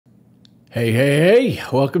Hey, hey, hey,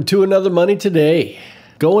 welcome to another Money Today.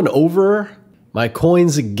 Going over my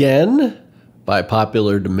coins again by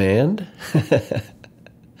popular demand.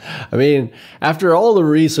 I mean, after all the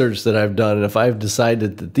research that I've done, if I've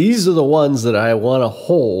decided that these are the ones that I want to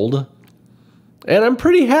hold, and I'm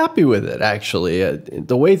pretty happy with it, actually.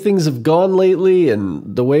 The way things have gone lately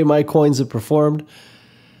and the way my coins have performed,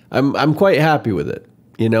 I'm quite happy with it.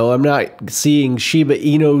 You know, I'm not seeing Shiba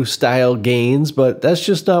Inu style gains, but that's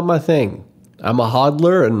just not my thing. I'm a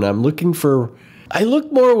hodler and I'm looking for, I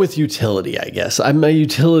look more with utility, I guess. I'm a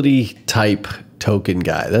utility type token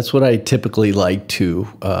guy. That's what I typically like to,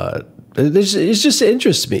 it just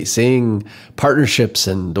interests me seeing partnerships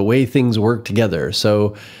and the way things work together.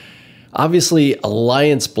 So obviously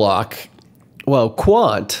AllianceBlock, well,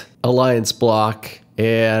 Quant, AllianceBlock,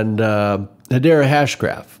 and Hedera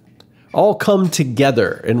Hashgraph all come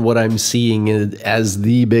together in what I'm seeing as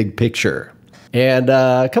the big picture. And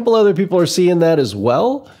a couple other people are seeing that as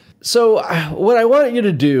well. So what I want you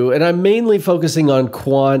to do, and I'm mainly focusing on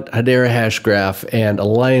Quant, Hedera Hashgraph, and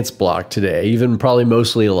AllianceBlock today, even probably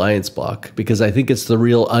mostly AllianceBlock, because I think it's the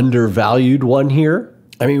real undervalued one here.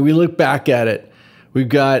 I mean, we look back at it, we've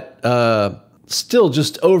got still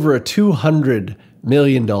just over a $200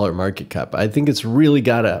 million market cap. I think it's really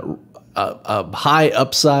got a high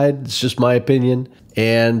upside. It's just my opinion.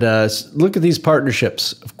 And look at these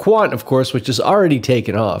partnerships. Quant, of course, which has already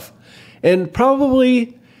taken off. And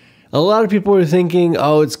probably a lot of people are thinking,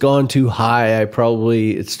 oh, it's gone too high.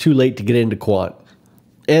 It's too late to get into Quant.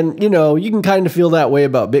 And, you know, you can kind of feel that way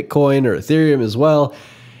about Bitcoin or Ethereum as well.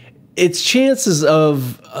 Its chances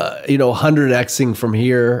of, 100xing from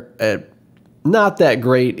here, not that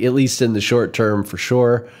great, at least in the short term for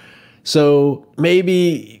sure. So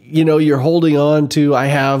maybe, you're holding on to, I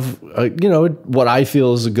have, what I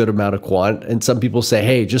feel is a good amount of Quant. And some people say,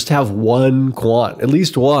 hey, just have one Quant, at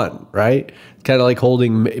least one, right? Kind of like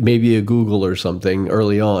holding maybe a Google or something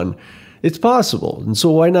early on. It's possible. And so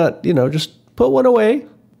why not, just put one away?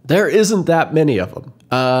 There isn't that many of them.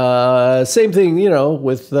 Same thing,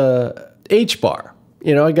 with HBAR.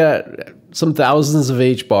 I got some thousands of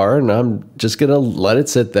HBAR, and I'm just going to let it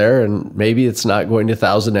sit there, and maybe it's not going to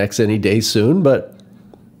 1000x any day soon, but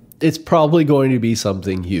it's probably going to be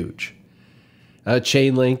something huge.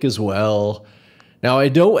 Chainlink as well. Now, I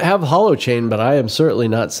don't have Holochain, but I am certainly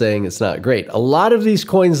not saying it's not great. A lot of these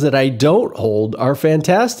coins that I don't hold are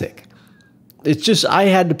fantastic. It's just I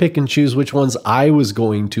had to pick and choose which ones I was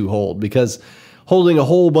going to hold, because holding a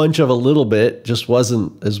whole bunch of a little bit just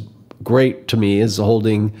wasn't as great to me as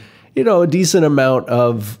holding a decent amount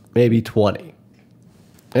of maybe 20.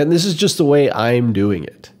 And this is just the way I'm doing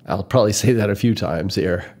it. I'll probably say that a few times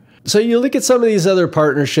here. So you look at some of these other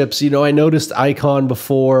partnerships, I noticed Icon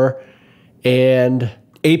before, and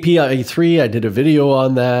API 3, I did a video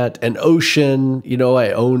on that, and Ocean,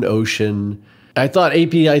 I own Ocean. I thought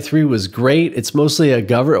API 3 was great. It's mostly it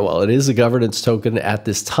is a governance token at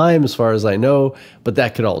this time, as far as I know, but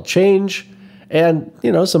that could all change. And,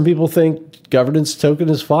 some people think governance token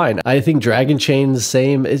is fine. I think Dragon Chain the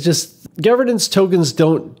same. It's just governance tokens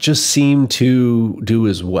don't just seem to do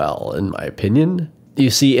as well, in my opinion. You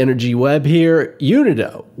see Energy Web here,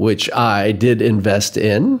 Unido, which I did invest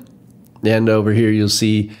in. And over here you'll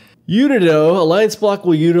see Unido. AllianceBlock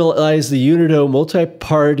will utilize the Unido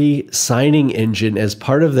multi-party signing engine as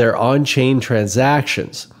part of their on-chain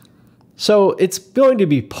transactions. So it's going to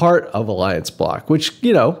be part of AllianceBlock, which,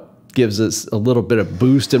 gives us a little bit of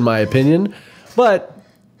boost in my opinion, but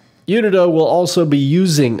Unido will also be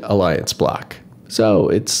using AllianceBlock. So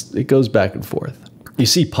it goes back and forth. You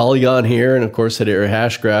see Polygon here, and of course Hedera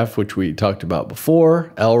Hashgraph, which we talked about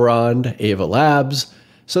before, Elrond, Ava Labs.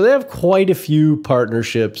 So they have quite a few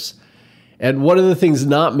partnerships. And one of the things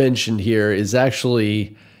not mentioned here is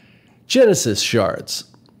actually Genesis shards,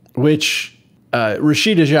 which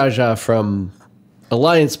Rashida Jaja from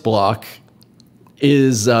AllianceBlock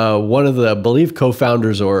is one of the, I believe,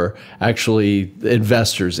 co-founders or actually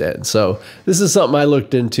investors in. So this is something I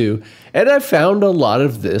looked into, and I found a lot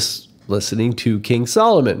of this listening to King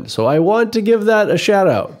Solomon. So I want to give that a shout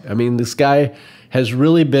out. I mean, this guy has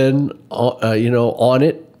really been, on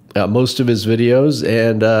it, most of his videos,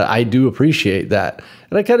 and I do appreciate that.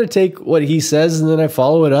 And I kind of take what he says and then I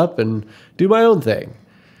follow it up and do my own thing.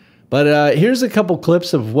 But here's a couple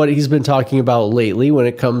clips of what he's been talking about lately when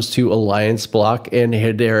it comes to AllianceBlock and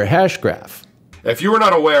Hedera Hashgraph. If you were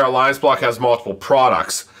not aware, AllianceBlock has multiple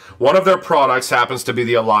products. One of their products happens to be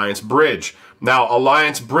the Alliance Bridge. Now,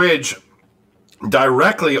 Alliance Bridge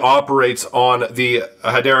directly operates on the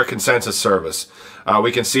Hedera Consensus Service.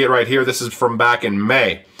 We can see it right here. This is from back in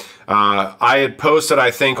May. I had posted,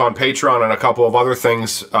 I think, on Patreon and a couple of other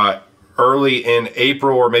things early in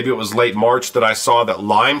April, or maybe it was late March, that I saw that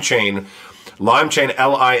LimeChain,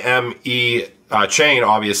 L-I-M-E chain,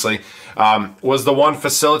 obviously, was the one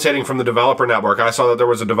facilitating from the developer network. I saw that there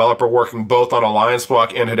was a developer working both on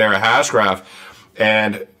AllianceBlock and Hedera Hashgraph,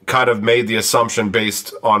 and kind of made the assumption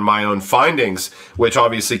based on my own findings, which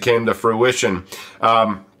obviously came to fruition.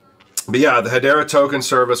 But yeah, the Hedera token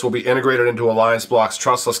service will be integrated into AllianceBlock's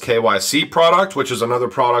trustless KYC product, which is another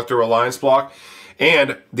product through AllianceBlock.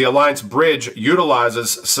 And the Alliance Bridge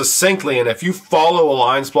utilizes succinctly, and if you follow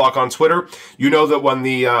AllianceBlock on Twitter, you know that when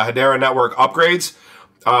the Hedera network upgrades,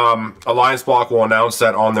 AllianceBlock will announce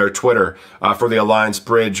that on their Twitter for the Alliance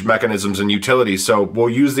Bridge mechanisms and utilities. So we'll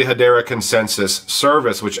use the Hedera consensus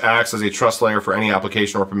service, which acts as a trust layer for any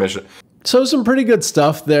application or permission. So some pretty good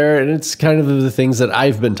stuff there, and it's kind of the things that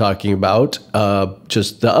I've been talking about,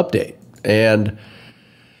 just the update. And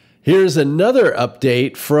here's another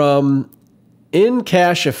update from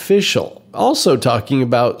NCashOfficial, also talking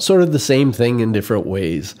about sort of the same thing in different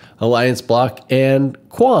ways. AllianceBlock and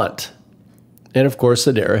Quant, and of course,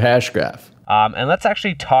 Hedera Hashgraph. And let's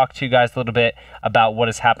actually talk to you guys a little bit about what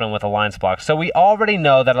is happening with AllianceBlock. So we already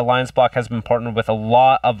know that AllianceBlock has been partnered with a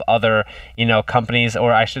lot of other, companies,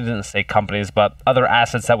 or I shouldn't say companies, but other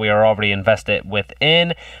assets that we are already invested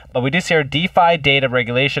within. But we do see our DeFi data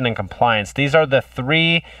regulation and compliance. These are the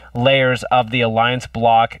 3 layers of the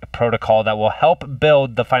AllianceBlock protocol that will help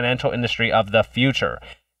build the financial industry of the future.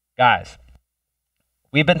 Guys,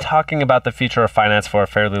 we've been talking about the future of finance for a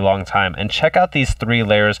fairly long time, and check out these 3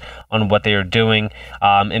 layers on what they are doing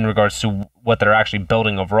in regards to what they're actually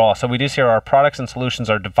building overall. So we do see our products and solutions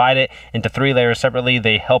are divided into 3 layers separately.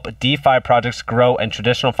 They help DeFi projects grow and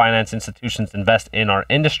traditional finance institutions invest in our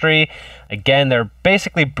industry. Again, they're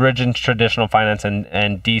basically bridging traditional finance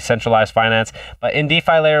and decentralized finance. But in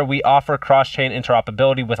DeFi layer, we offer cross-chain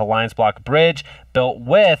interoperability with AllianceBlock Bridge built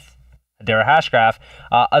with Hedera Hashgraph,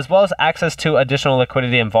 as well as access to additional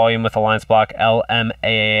liquidity and volume with AllianceBlock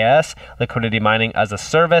LMAAS, liquidity mining as a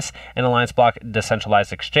service, and AllianceBlock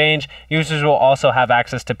decentralized exchange. Users will also have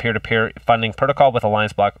access to peer-to-peer funding protocol with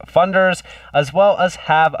AllianceBlock funders, as well as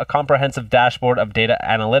have a comprehensive dashboard of data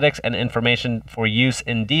analytics and information for use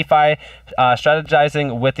in DeFi,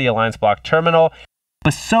 strategizing with the AllianceBlock terminal.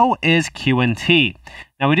 But so is QNT.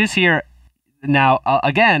 Now we do see here. Now,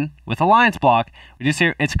 again, with AllianceBlock, we do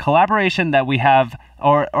see it's collaboration that we have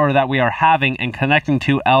or that we are having and connecting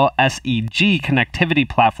to LSEG connectivity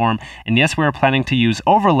platform. And yes, we are planning to use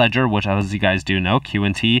Overledger, which, as you guys do know,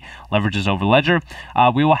 QNT leverages Overledger.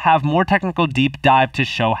 We will have more technical deep dive to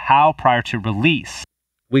show how prior to release.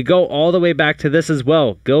 We go all the way back to this as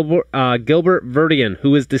well. Gilbert Verdian,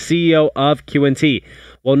 who is the CEO of QNT.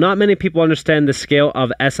 Well, not many people understand the scale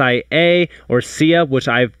of SIA or SIA, which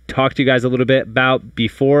I've talked to you guys a little bit about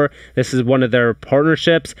before. This is one of their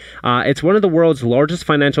partnerships. It's one of the world's largest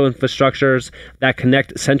financial infrastructures that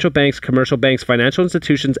connect central banks, commercial banks, financial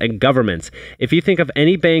institutions, and governments. If you think of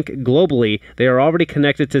any bank globally, they are already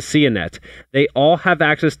connected to SIAnet. They all have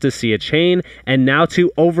access to SIA Chain and now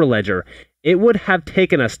to Overledger. It would have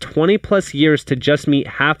taken us 20 plus years to just meet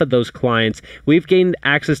half of those clients. We've gained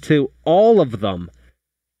access to all of them.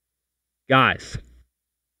 Guys,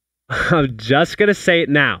 I'm just going to say it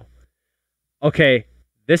now. Okay,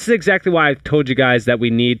 this is exactly why I told you guys that we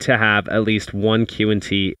need to have at least one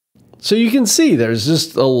QNT. So you can see there's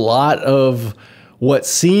just a lot of what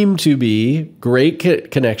seem to be great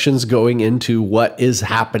connections going into what is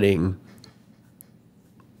happening.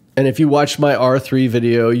 And if you watched my R3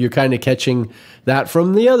 video, you're kind of catching that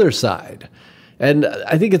from the other side. And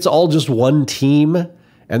I think it's all just one team,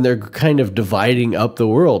 and they're kind of dividing up the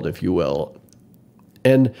world, if you will.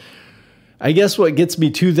 And I guess what gets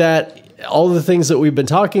me to that, all the things that we've been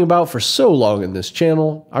talking about for so long in this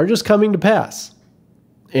channel are just coming to pass.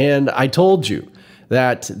 And I told you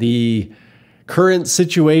that the current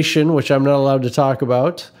situation, which I'm not allowed to talk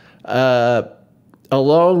about,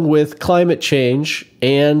 along with climate change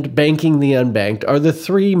and banking the unbanked, are the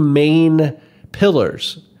 3 main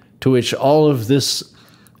pillars to which all of this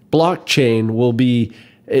blockchain will be,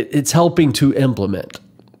 it's helping to implement.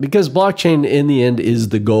 Because blockchain in the end is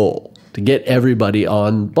the goal, to get everybody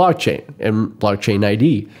on blockchain and blockchain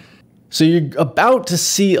ID. So you're about to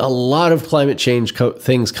see a lot of climate change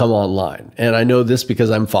things come online. And I know this because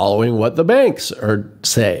I'm following what the banks are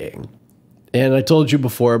saying. And I told you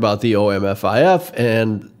before about the OMFIF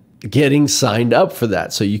and getting signed up for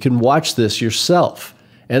that. So you can watch this yourself.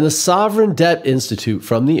 And the Sovereign Debt Institute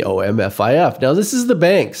from the OMFIF. Now, this is the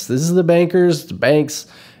banks. This is the bankers, the banks,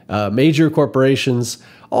 major corporations,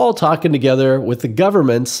 all talking together with the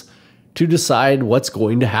governments to decide what's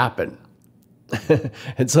going to happen.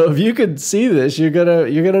 And so if you could see this, you're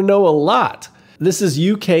gonna know a lot. This is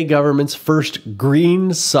UK government's first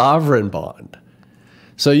green sovereign bond.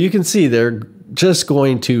 So you can see they're just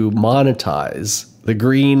going to monetize the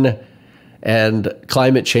green and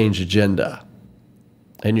climate change agenda.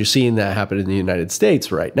 And you're seeing that happen in the United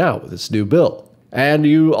States right now with this new bill. And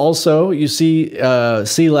you see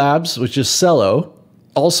C Labs, which is Cello,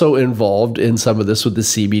 also involved in some of this with the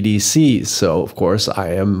CBDCs. So, of course, I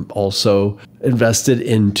am also invested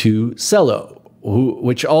into Cello,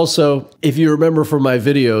 which also, if you remember from my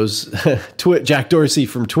videos, Jack Dorsey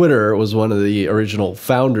from Twitter was one of the original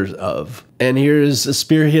founders of. And here's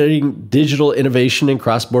spearheading digital innovation in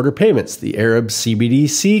cross-border payments, the Arab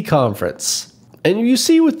CBDC conference. And you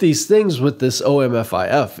see with these things with this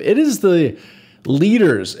OMFIF, it is the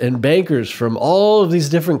leaders and bankers from all of these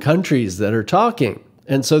different countries that are talking.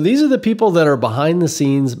 And so these are the people that are behind the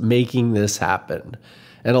scenes making this happen.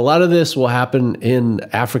 And a lot of this will happen in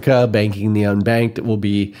Africa, banking the unbanked. It will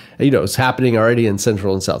be, it's happening already in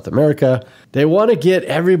Central and South America. They want to get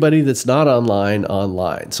everybody that's not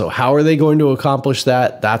online. So how are they going to accomplish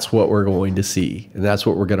that? That's what we're going to see. And that's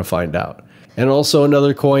what we're going to find out. And also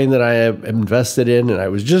another coin that I am invested in, and I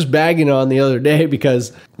was just bagging on the other day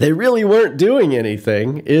because they really weren't doing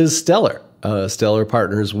anything, is Stellar. Stellar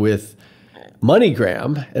partners with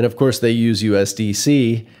MoneyGram, and of course they use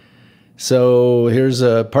USDC. So here's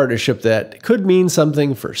a partnership that could mean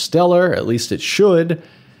something for Stellar, at least it should,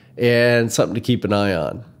 and something to keep an eye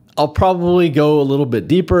on. I'll probably go a little bit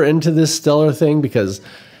deeper into this Stellar thing because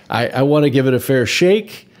I want to give it a fair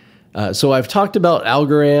shake. So I've talked about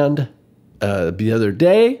Algorand the other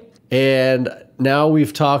day, and now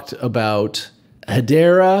we've talked about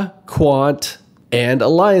Hedera, Quant, and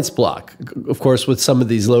AllianceBlock, of course, with some of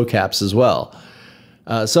these low caps as well.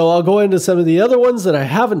 So I'll go into some of the other ones that I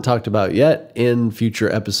haven't talked about yet in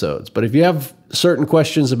future episodes. But if you have certain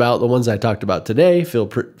questions about the ones I talked about today, feel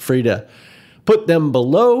free to put them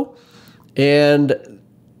below. And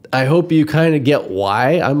I hope you kind of get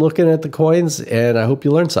why I'm looking at the coins, and I hope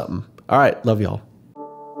you learn something. All right, love y'all.